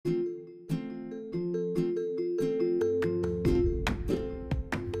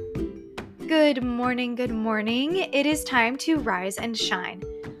Good morning, good morning. It is time to rise and shine.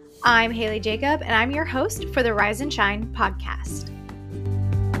 I'm Haley Jacob, and I'm your host for the Rise and Shine podcast.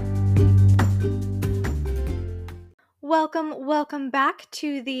 Welcome back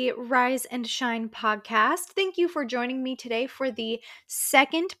to the Rise and Shine podcast. Thank you for joining me today for the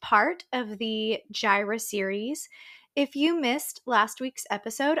second part of the Jireh series. If you missed last week's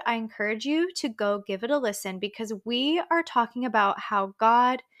episode, I encourage you to go give it a listen because we are talking about how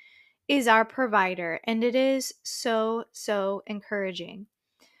God is our provider, and it is so encouraging.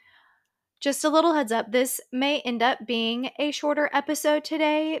 Just a little heads up, this may end up being a shorter episode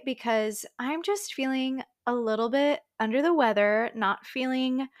today because I'm just feeling a little bit under the weather, not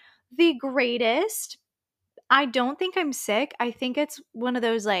feeling the greatest. I don't think I'm sick. I think it's one of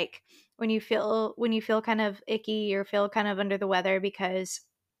those like when you feel kind of icky or feel kind of under the weather because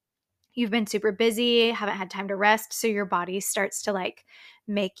you've been super busy, haven't had time to rest, so your body starts to like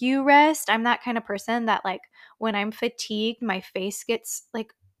make you rest. I'm that kind of person that like when I'm fatigued, my face gets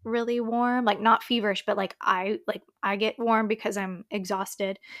like really warm, like not feverish, but like I get warm because I'm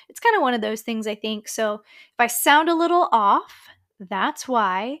exhausted. It's kind of one of those things I think. So if I sound a little off, that's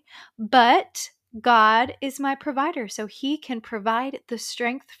why. But God is my provider, so he can provide the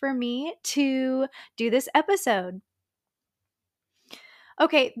strength for me to do this episode.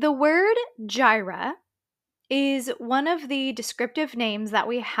 Okay, the word Jireh is one of the descriptive names that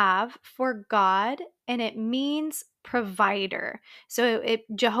we have for God, and it means provider. So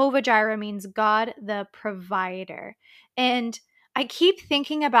Jehovah Jireh means God the provider. And I keep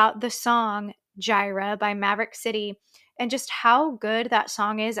thinking about the song Jireh by Maverick City and just how good that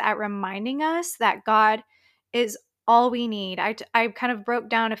song is at reminding us that God is all we need. I kind of broke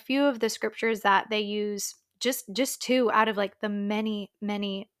down a few of the scriptures that they use, just two out of like the many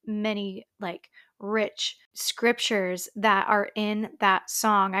like rich scriptures that are in that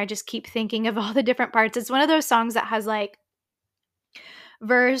song. I just keep thinking of all the different parts. It's one of those songs that has like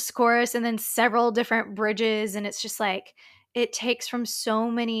verse, chorus, and then several different bridges. And it's just like, it takes from so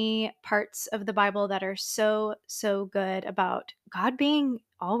many parts of the Bible that are so good about God being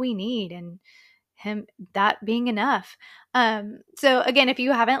all we need and him that being enough. So again, if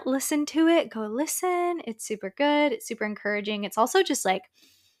you haven't listened to it, go listen. It's super good. It's super encouraging. It's also just like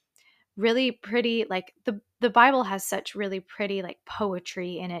really pretty, like the Bible has such really pretty like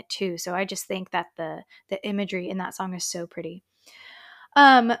poetry in it too. So I just think that the imagery in that song is so pretty.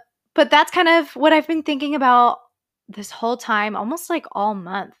 But that's kind of what I've been thinking about this whole time, almost like all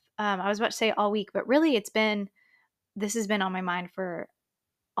month. I was about to say all week, but really this has been on my mind for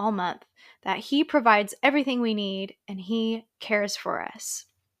all month, that he provides everything we need and he cares for us.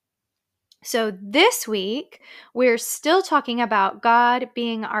 So this week, we're still talking about God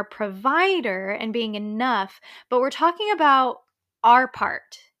being our provider and being enough, but we're talking about our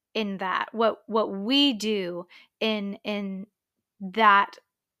part in that, what we do in that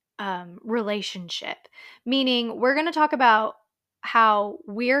relationship. Meaning, we're going to talk about how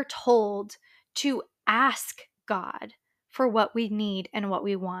we're told to ask God for what we need and what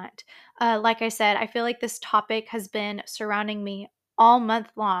we want. Like I said, I feel like this topic has been surrounding me all month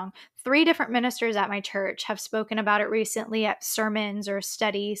long. 3 different ministers at my church have spoken about it recently at sermons or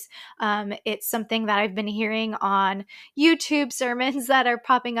studies. It's something that I've been hearing on YouTube sermons that are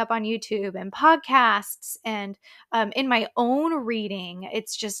popping up on YouTube and podcasts, and in my own reading.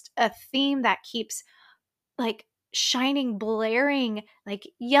 It's just a theme that keeps like shining, blaring, like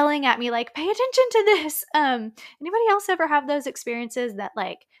yelling at me, like, pay attention to this. Anybody else ever have those experiences that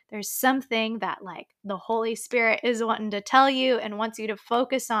like there's something that like the Holy Spirit is wanting to tell you and wants you to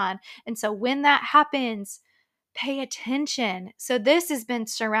focus on? And so when that happens, pay attention. So this has been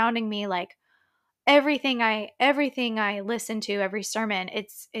surrounding me, like everything I listen to, every sermon,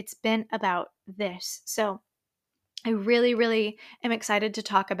 it's been about this. So I really am excited to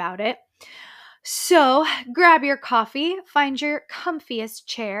talk about it. So grab your coffee, find your comfiest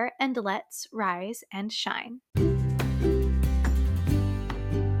chair, and let's rise and shine.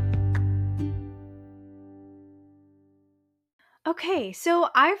 Okay, so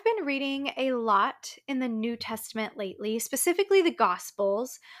I've been reading a lot in the New Testament lately, specifically the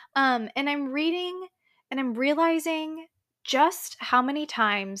Gospels, and I'm reading and I'm realizing just how many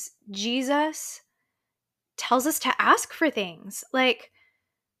times Jesus tells us to ask for things. Like,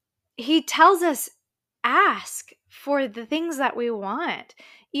 he tells us ask for the things that we want.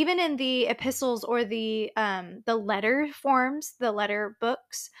 Even in the epistles or the letter forms, the letter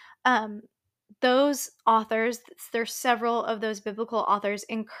books, um those authors, there's several of those biblical authors,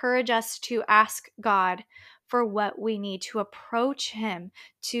 encourage us to ask God for what we need, to approach him,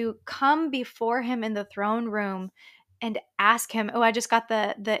 to come before him in the throne room and ask him. Oh, I just got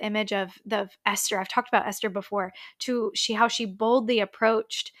the image of Esther. I've talked about Esther before, how she boldly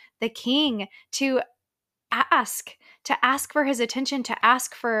approached the king to ask for his attention, to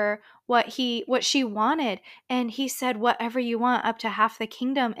ask for what she wanted. And he said, whatever you want, up to half the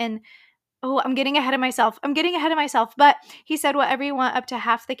kingdom. And oh, I'm getting ahead of myself. But he said, whatever you want, up to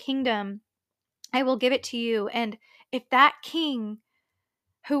half the kingdom, I will give it to you. And if that king,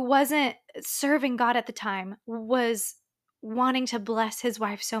 who wasn't serving God at the time, was wanting to bless his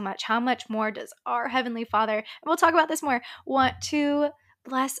wife so much, how much more does our Heavenly Father, and we'll talk about this more, want to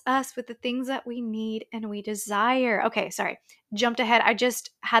bless us with the things that we need and we desire? Okay, sorry, jumped ahead. I just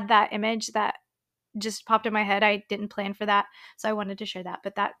had that image that just popped in my head. I didn't plan for that, so I wanted to share that,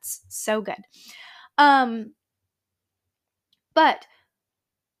 but that's so good. But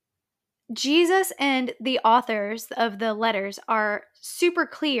Jesus and the authors of the letters are super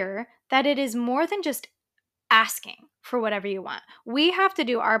clear that it is more than just asking for whatever you want. We have to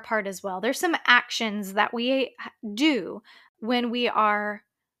do our part as well. There's some actions that we do when we are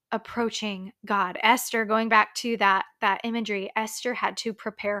approaching God. Esther, going back to that imagery, Esther had to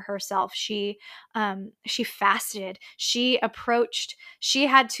prepare herself. She fasted. She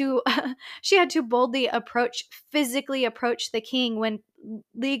had to she had to boldly physically approach the king when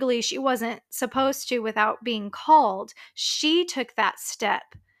legally she wasn't supposed to without being called. She took that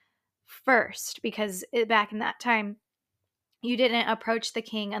step first, because back in that time, you didn't approach the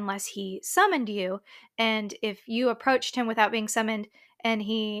king unless he summoned you. And if you approached him without being summoned and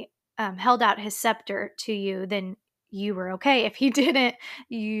he held out his scepter to you, then you were okay. If he didn't,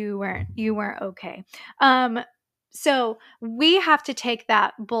 you weren't okay. So we have to take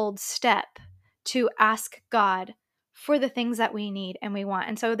that bold step to ask God for the things that we need and we want.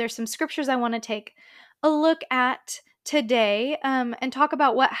 And so there's some scriptures I want to take a look at today, and talk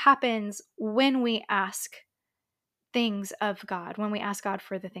about what happens when we ask things of God, when we ask God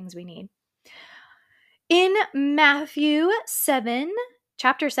for the things we need. In Matthew 7,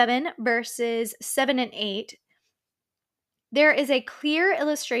 chapter 7, verses 7 and 8, there is a clear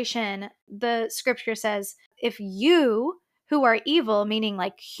illustration. The scripture says, if you who are evil, meaning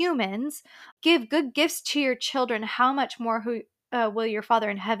like humans, give good gifts to your children, how much more will your Father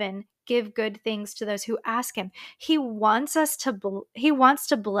in heaven give good things to those who ask him? He wants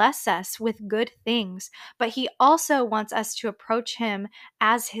to bless us with good things, but he also wants us to approach him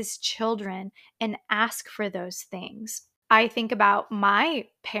as his children and ask for those things. I think about my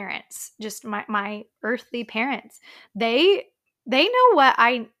parents, just my earthly parents. They know what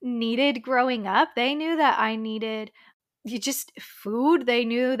I needed growing up. They knew that I needed just food. They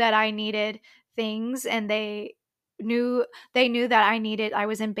knew that I needed things, and knew that I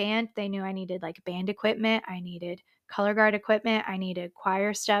was in band. They knew I needed like band equipment, I needed color guard equipment, I needed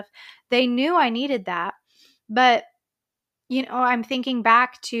choir stuff. They knew I needed that. But I'm thinking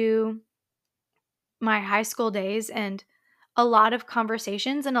back to my high school days, and a lot of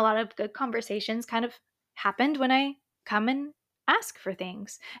conversations, and a lot of good conversations kind of happened when I come and ask for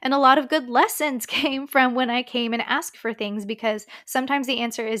things. And a lot of good lessons came from when I came and asked for things, because sometimes the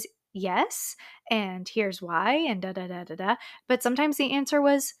answer is yes, and here's why, and da da da da da. But sometimes the answer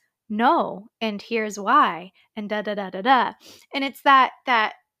was no, and here's why, and da da da da da. And it's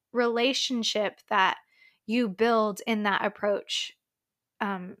that relationship that you build in that approach,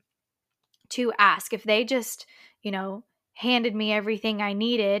 to ask. If they just, handed me everything I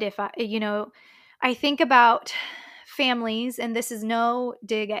needed, I think about families, and this is no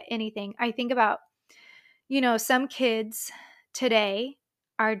dig at anything. I think about, some kids today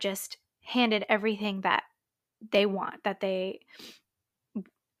are just handed everything that they want, that they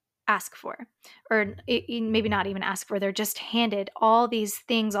ask for, or maybe not even ask for. They're just handed all these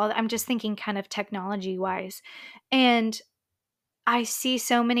things. I'm just thinking kind of technology wise. And I see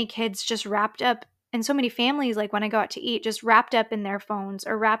so many kids just wrapped up, and so many families, like when I go out to eat, just wrapped up in their phones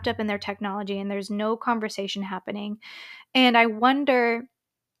or wrapped up in their technology, and there's no conversation happening. And I wonder,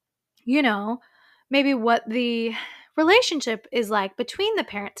 maybe what the relationship is like between the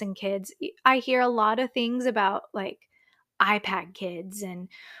parents and kids. I hear a lot of things about like iPad kids and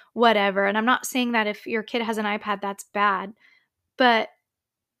whatever. And I'm not saying that if your kid has an iPad, that's bad, but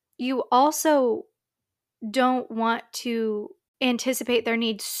you also don't want to anticipate their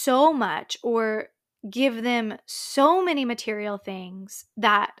needs so much, or give them so many material things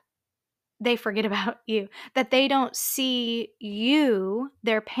that they forget about you, that they don't see you,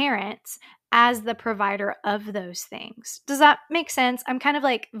 their parents, as the provider of those things. Does that make sense? I'm kind of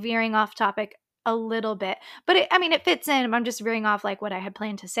like veering off topic a little bit, but it fits in. I'm just veering off like what I had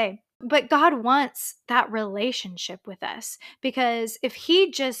planned to say. But God wants that relationship with us, because if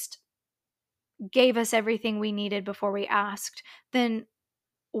he just gave us everything we needed before we asked, then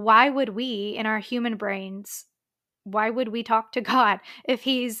why would we, in our human brains, why would we talk to God if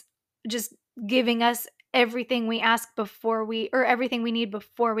he's just giving us everything we ask before we, or everything we need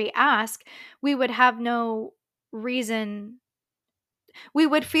before we ask? We would have no reason. We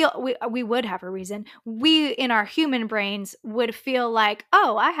would have a reason. We, in our human brains, would feel like,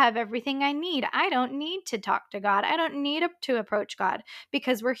 oh, I have everything I need. I don't need to talk to God. I don't need to approach God,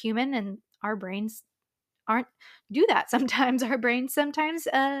 because we're human and our brains aren't do that sometimes. Our brains sometimes,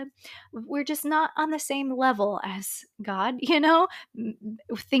 we're just not on the same level as God,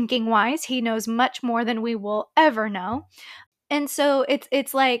 thinking wise. He knows much more than we will ever know. And so it's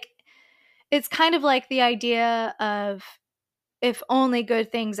kind of like the idea of, if only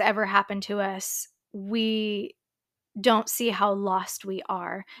good things ever happen to us, we don't see how lost we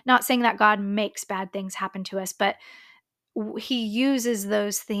are. Not saying that God makes bad things happen to us, but he uses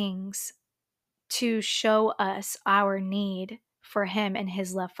those things to show us our need for him and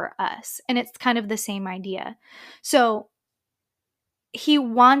his love for us. And it's kind of the same idea. So he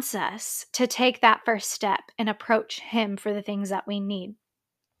wants us to take that first step and approach him for the things that we need.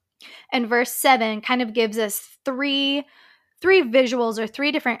 And verse 7 kind of gives us three visuals, or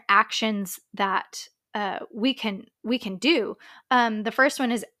three different actions that we can do. The first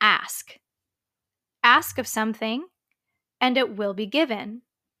one is ask. Ask of something, and it will be given.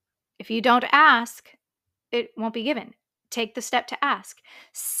 If you don't ask, it won't be given. Take the step to ask.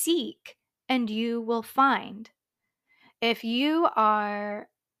 Seek, and you will find. If you are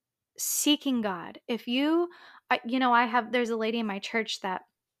seeking God, there's a lady in my church that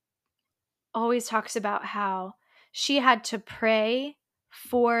always talks about how she had to pray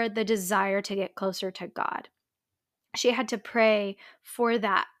for the desire to get closer to God. She had to pray for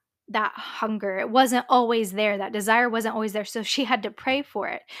that hunger. It wasn't always there. That desire wasn't always there. So she had to pray for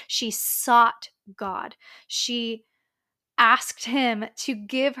it. She sought God. She asked him to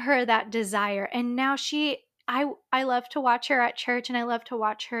give her that desire. And now I love to watch her at church, and I love to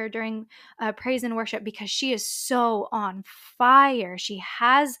watch her during praise and worship, because she is so on fire. She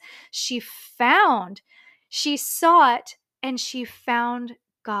sought, and she found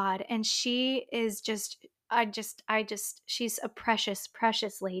God, and she is just, she's a precious,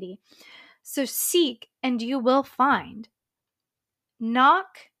 precious lady. So seek, and you will find.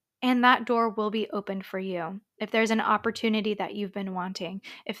 Knock, and that door will be opened for you. If there's an opportunity that you've been wanting,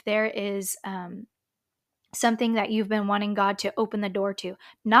 if there is something that you've been wanting God to open the door to,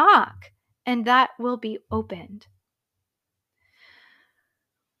 knock, and that will be opened.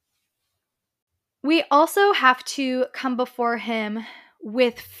 We also have to come before him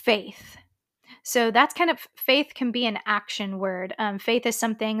with faith. So that's kind of, faith can be an action word. Faith is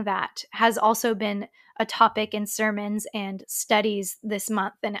something that has also been a topic in sermons and studies this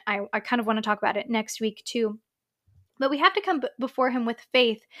month. And I kind of want to talk about it next week too. But we have to come before him with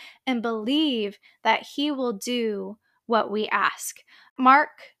faith and believe that he will do what we ask. Mark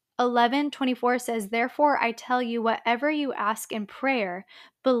 11:24 says, "Therefore I tell you, whatever you ask in prayer,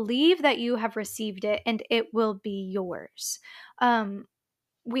 believe that you have received it, and it will be yours."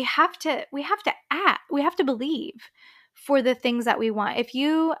 We have to act. We have to believe for the things that we want. If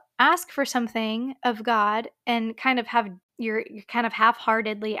you ask for something of God and kind of you're kind of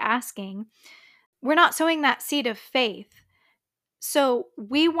half-heartedly asking, we're not sowing that seed of faith. So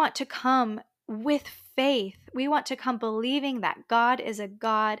we want to come with faith. We want to come believing that God is a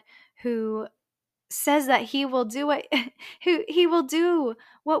God who says that he will do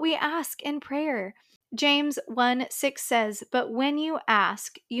what we ask in prayer. James 1:6 says, "But when you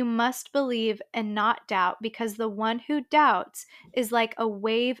ask, you must believe and not doubt, because the one who doubts is like a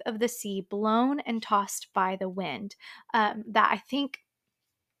wave of the sea blown and tossed by the wind." That I think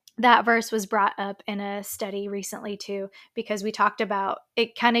that verse was brought up in a study recently too, because we talked about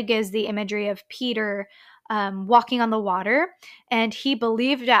it. Kind of gives the imagery of Peter walking on the water, and he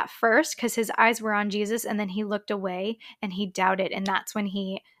believed at first because his eyes were on Jesus, and then he looked away and he doubted, and that's when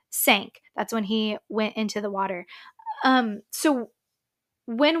he sank. That's when he went into the water. So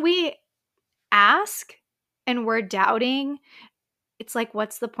when we ask and we're doubting, it's like,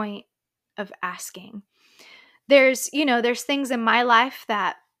 what's the point of asking? There's things in my life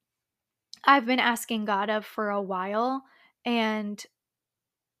that I've been asking God of for a while, and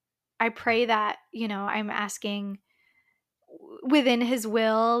I pray that, I'm asking within his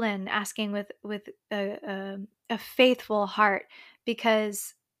will and asking with a faithful heart,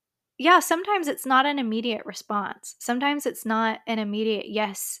 because yeah, sometimes it's not an immediate response. Sometimes it's not an immediate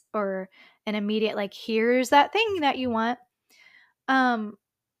yes, or an immediate, like, here's that thing that you want.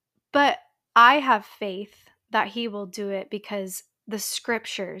 But I have faith that he will do it, because the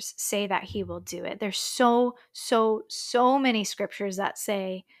scriptures say that he will do it. There's so many scriptures that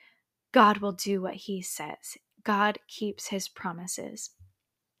say God will do what he says. God keeps his promises.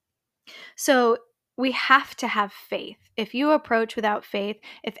 So we have to have faith. If you approach without faith,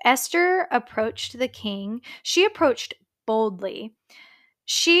 if Esther approached the king, she approached boldly.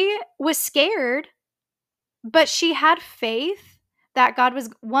 She was scared, but she had faith that God was,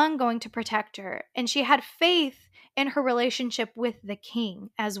 one, going to protect her, and she had faith in her relationship with the king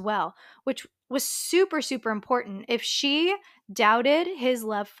as well, which was super important. If she doubted his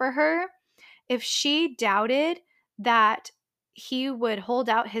love for her, if she doubted that he would hold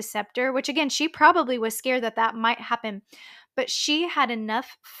out his scepter, which again, she probably was scared that that might happen, but she had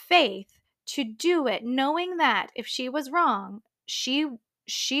enough faith to do it, knowing that if she was wrong, she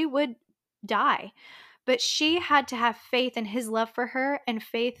would die. But she had to have faith in his love for her and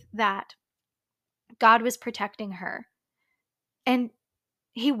faith that God was protecting her. And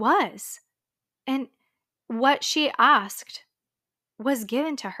he was. And what she asked was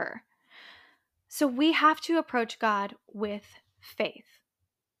given to her. So we have to approach God with faith.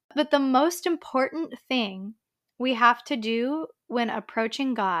 But the most important thing we have to do when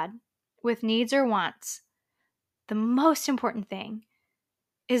approaching God with needs or wants, the most important thing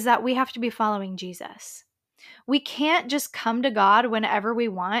is that we have to be following Jesus. We can't just come to God whenever we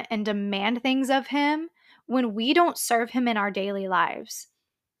want and demand things of him when we don't serve him in our daily lives.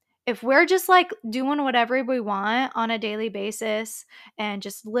 If we're just like doing whatever we want on a daily basis and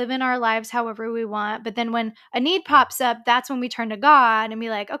just living our lives however we want, but then when a need pops up, that's when we turn to God and be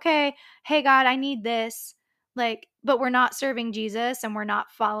like, okay, hey God, I need this. Like, but we're not serving Jesus and we're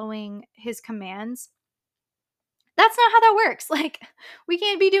not following his commands. That's not how that works. Like, we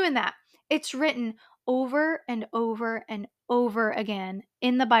can't be doing that. It's written over and over and over again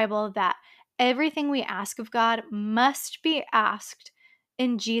in the Bible that everything we ask of God must be asked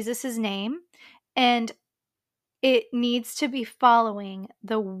in Jesus' name, and it needs to be following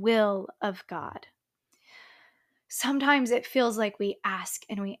the will of God. Sometimes it feels like we ask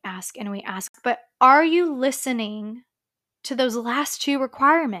and we ask and we ask, but are you listening to those last two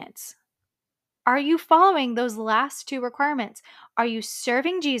requirements? Are you following those last two requirements? Are you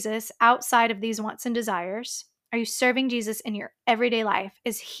serving Jesus outside of these wants and desires? Are you serving Jesus in your everyday life?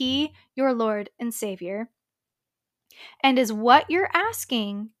 Is he your Lord and Savior? And is what you're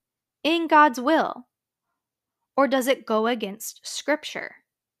asking in God's will? Or does it go against Scripture?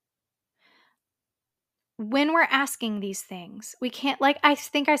 When we're asking these things, we can't, like, I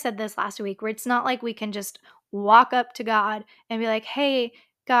think I said this last week, where it's not like we can just walk up to God and be like, hey,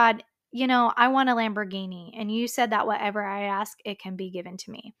 God, I want a Lamborghini. And you said that whatever I ask, it can be given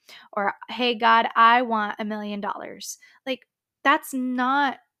to me. Or, hey, God, I want $1 million. Like, that's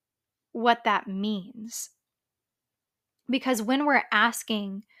not what that means. Because when we're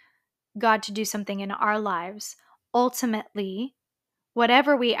asking God to do something in our lives, ultimately,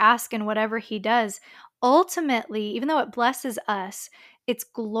 whatever we ask and whatever he does, ultimately, even though it blesses us, it's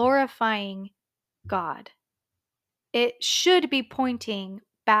glorifying God. It should be pointing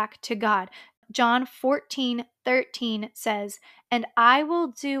back to God. John 14:13 says, "And I will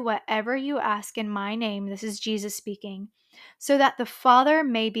do whatever you ask in my name," this is Jesus speaking, "so that the Father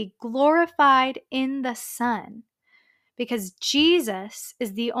may be glorified in the Son." Because Jesus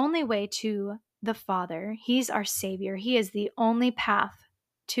is the only way to the Father. He's our Savior. He is the only path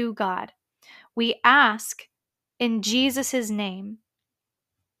to God. We ask in Jesus' name,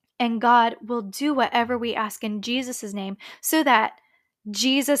 and God will do whatever we ask in Jesus' name, so that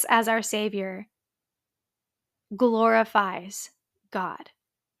Jesus as our Savior glorifies God,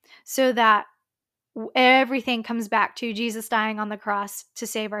 so that everything comes back to Jesus dying on the cross to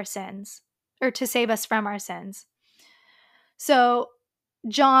save our sins, or to save us from our sins. So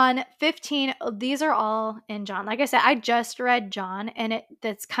John 15, these are all in John. Like I said, I just read John, and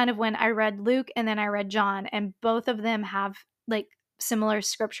that's kind of when I read Luke and then I read John, and both of them have like similar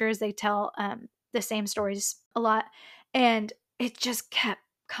scriptures. They tell the same stories a lot, and it just kept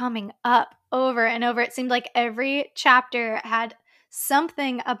coming up over and over. It seemed like every chapter had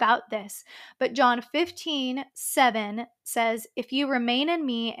something about this. But John 15:7 says, "If you remain in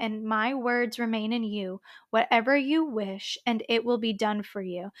me and my words remain in you, whatever you wish, and it will be done for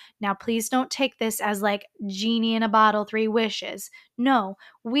you." Now, please don't take this as like genie in a bottle, 3 wishes. No,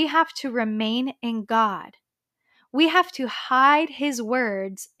 we have to remain in God. We have to hide his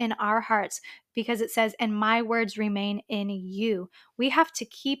words in our hearts, because it says, "And my words remain in you." We have to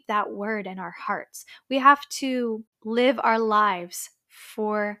keep that word in our hearts. We have to live our lives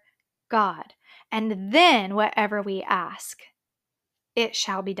for God. And then whatever we ask, it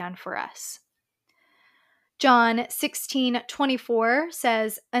shall be done for us. John 16:24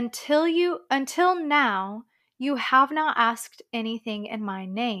 says, until now, you have not asked anything in my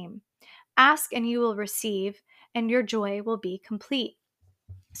name. Ask and you will receive, and your joy will be complete.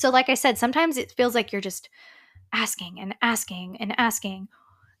 So, like I said, sometimes it feels like you're just asking and asking and asking,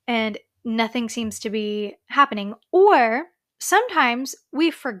 and nothing seems to be happening. Or sometimes we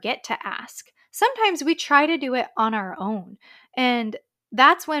forget to ask. Sometimes we try to do it on our own. And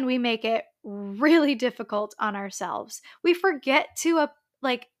that's when we make it really difficult on ourselves. We forget to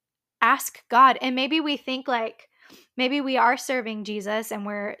like ask God. And maybe we think like maybe we are serving Jesus and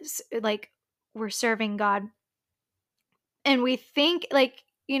we're serving God, and we think like,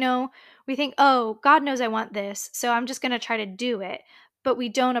 we think, oh, God knows I want this, so I'm just going to try to do it. But we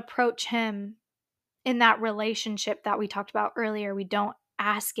don't approach him in that relationship that we talked about earlier. We don't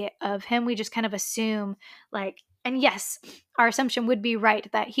ask it of him. We just kind of assume, like, and yes, our assumption would be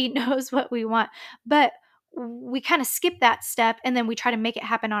right that he knows what we want, but we kind of skip that step and then we try to make it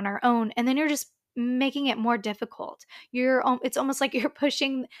happen on our own, and then you're just making it more difficult. It's almost like you're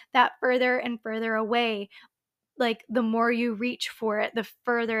pushing that further and further away. Like the more you reach for it, the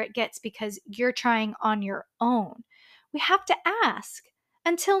further it gets because you're trying on your own. We have to ask.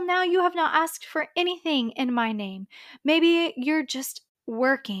 Until now, you have not asked for anything in my name. Maybe you're just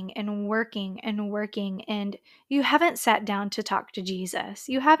working and working and working, and you haven't sat down to talk to Jesus.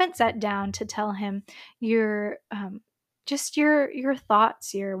 You haven't sat down to tell him your just your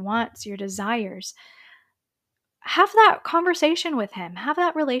thoughts, your wants, your desires. Have that conversation with him. Have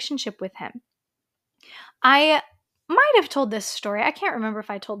that relationship with him. I might have told this story. I can't remember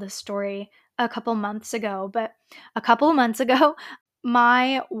if I told this story a couple months ago, but a couple of months ago,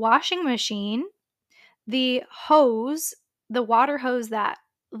 my washing machine, the hose, the water hose that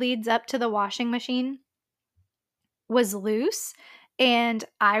leads up to the washing machine was loose, and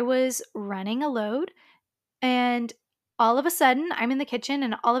I was running a load, and all of a sudden, I'm in the kitchen,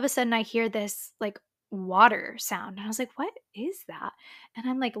 and all of a sudden I hear this like water sound. And I was like, what is that? And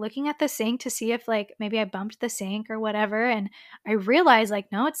I'm like looking at the sink to see if like maybe I bumped the sink or whatever. And I realized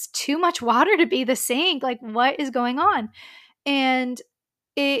like, no, it's too much water to be the sink. Like, what is going on? And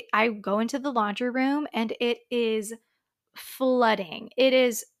I go into the laundry room and it is flooding.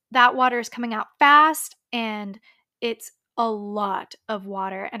 That water is coming out fast, and it's a lot of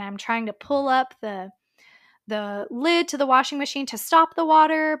water. And I'm trying to pull up the lid to the washing machine to stop the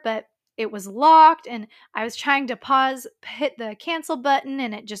water, but it was locked, and I was trying to pause, hit the cancel button,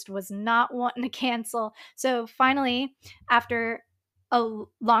 and it just was not wanting to cancel. So finally, after a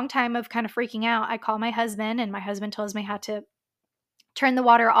long time of kind of freaking out, I call my husband, and my husband tells me how to turn the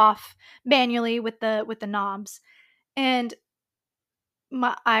water off manually with the knobs. And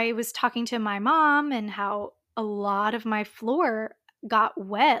I was talking to my mom and how a lot of my floor got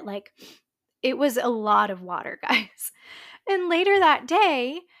wet. Like it was a lot of water, guys. And later that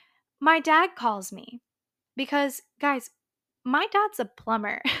day, my dad calls me because, guys, my dad's a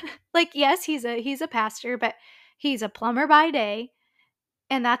plumber. Like, yes, he's a pastor, but he's a plumber by day,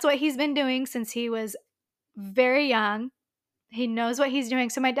 and that's what he's been doing since he was very young. He knows what he's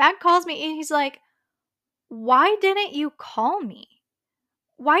doing. So my dad calls me and he's like, "Why didn't you call me?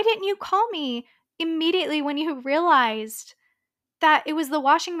 Why didn't you call me immediately when you realized that it was the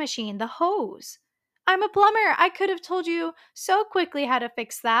washing machine, the hose? I'm a plumber. I could have told you so quickly how to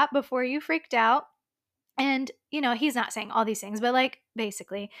fix that before you freaked out." And, he's not saying all these things, but like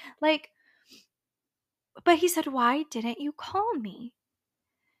basically, like, but he said, "Why didn't you call me?"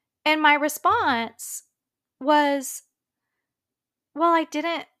 And my response was, "Well,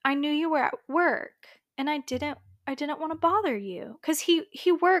 I knew you were at work, and I didn't want to bother you." Cuz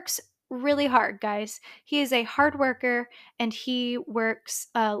he works really hard, guys. He is a hard worker, and he works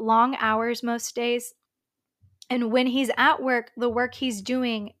long hours most days. And when he's at work, the work he's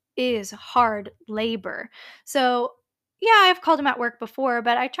doing is hard labor. So, yeah, I've called him at work before,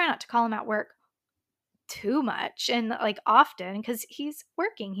 but I try not to call him at work too much and like often cuz he's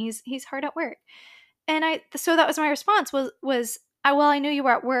working. He's hard at work. And so that was my response I knew you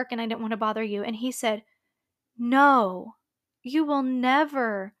were at work and I didn't want to bother you. And he said, "No, you will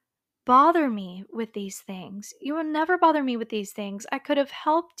never bother me with these things. You will never bother me with these things. I could have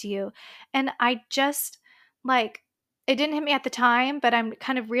helped you." And I just like, it didn't hit me at the time, but I'm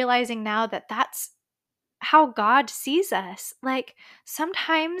kind of realizing now that that's how God sees us. Like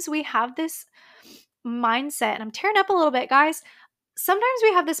sometimes we have this mindset, and I'm tearing up a little bit, guys. Sometimes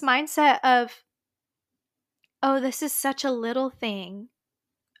we have this mindset of, oh, this is such a little thing.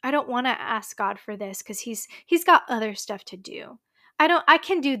 I don't want to ask God for this because he's got other stuff to do. I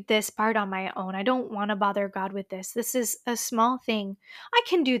can do this part on my own. I don't want to bother God with this. This is a small thing. I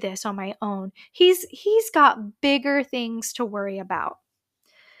can do this on my own. He's got bigger things to worry about.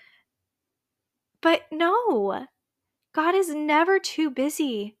 But no, God is never too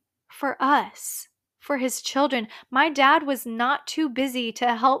busy for us, for his children. My dad was not too busy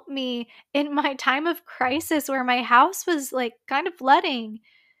to help me in my time of crisis where my house was like kind of flooding.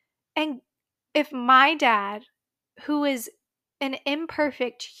 And if my dad, who is an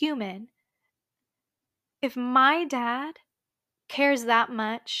imperfect human, if my dad cares that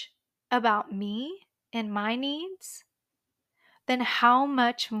much about me and my needs, then how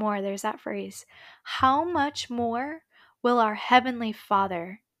much more, there's that phrase, how much more will our Heavenly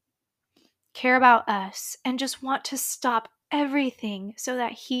Father care about us and just want to stop everything so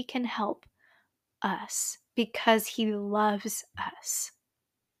that he can help us because he loves us.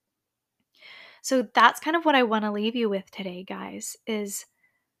 So that's kind of what I want to leave you with today, guys, is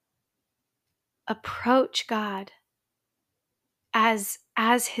approach God as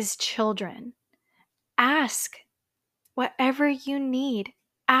his children. Ask whatever you need.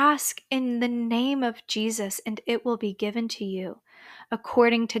 Ask in the name of Jesus and it will be given to you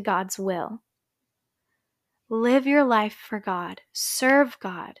according to God's will. Live your life for God. Serve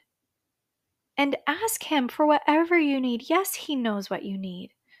God. And ask him for whatever you need. Yes, he knows what you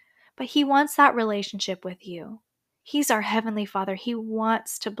need, but he wants that relationship with you. He's our Heavenly Father. He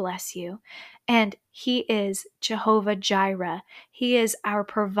wants to bless you. And he is Jehovah Jireh. He is our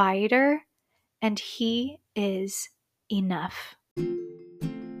provider, and he is enough.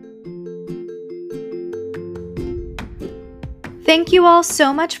 Thank you all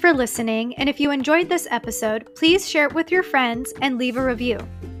so much for listening. And if you enjoyed this episode, please share it with your friends and leave a review.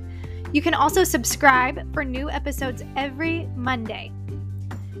 You can also subscribe for new episodes every Monday.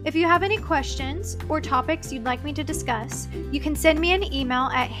 If you have any questions or topics you'd like me to discuss, you can send me an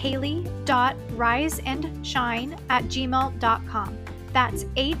email at haley.riseandshine@gmail.com. That's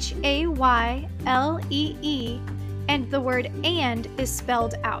HAYLEE, and the word "and" is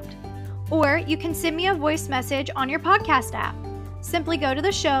spelled out. Or you can send me a voice message on your podcast app. Simply go to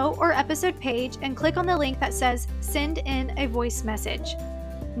the show or episode page and click on the link that says "Send in a voice message."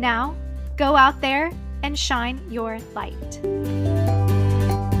 Now, go out there and shine your light.